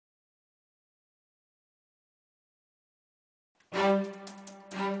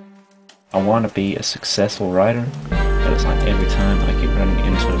I want to be a successful writer, but it's like every time I keep running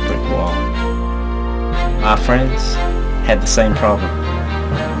into a brick wall. My friends had the same problem.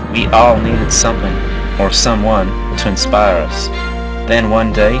 We all needed something or someone to inspire us. Then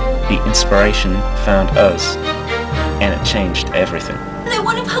one day, the inspiration found us, and it changed everything. I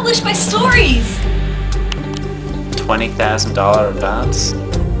want to publish my stories! $20,000 advance?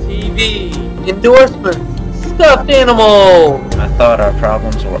 TV, endorsements, stuffed animal! I thought our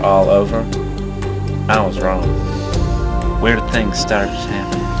problems were all over. I was wrong. Weird things started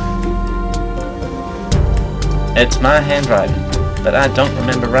happening. It's my handwriting, but I don't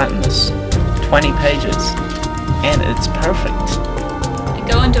remember writing this. 20 pages, and it's perfect. I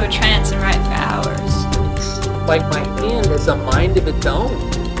go into a trance and write for hours. It's like my hand has a mind of its own.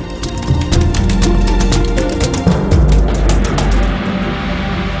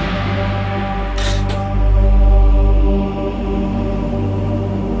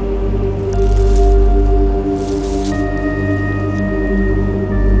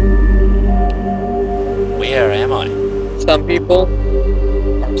 Where am I? Some people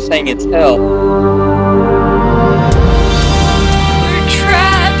are saying it's hell. We're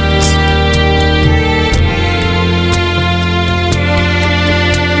trapped!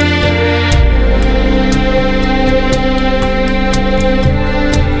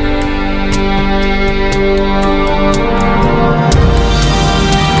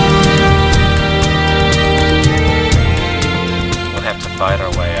 We'll have to fight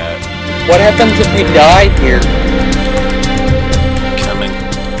our way out. What happens if we die here? Coming.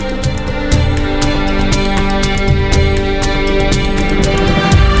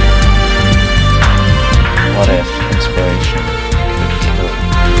 What if inspiration could kill?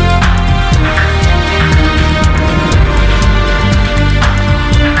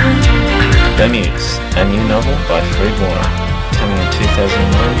 The Muse, a new novel by Fred Warner, coming in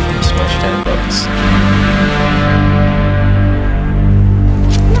 2009 from Smashdown Books.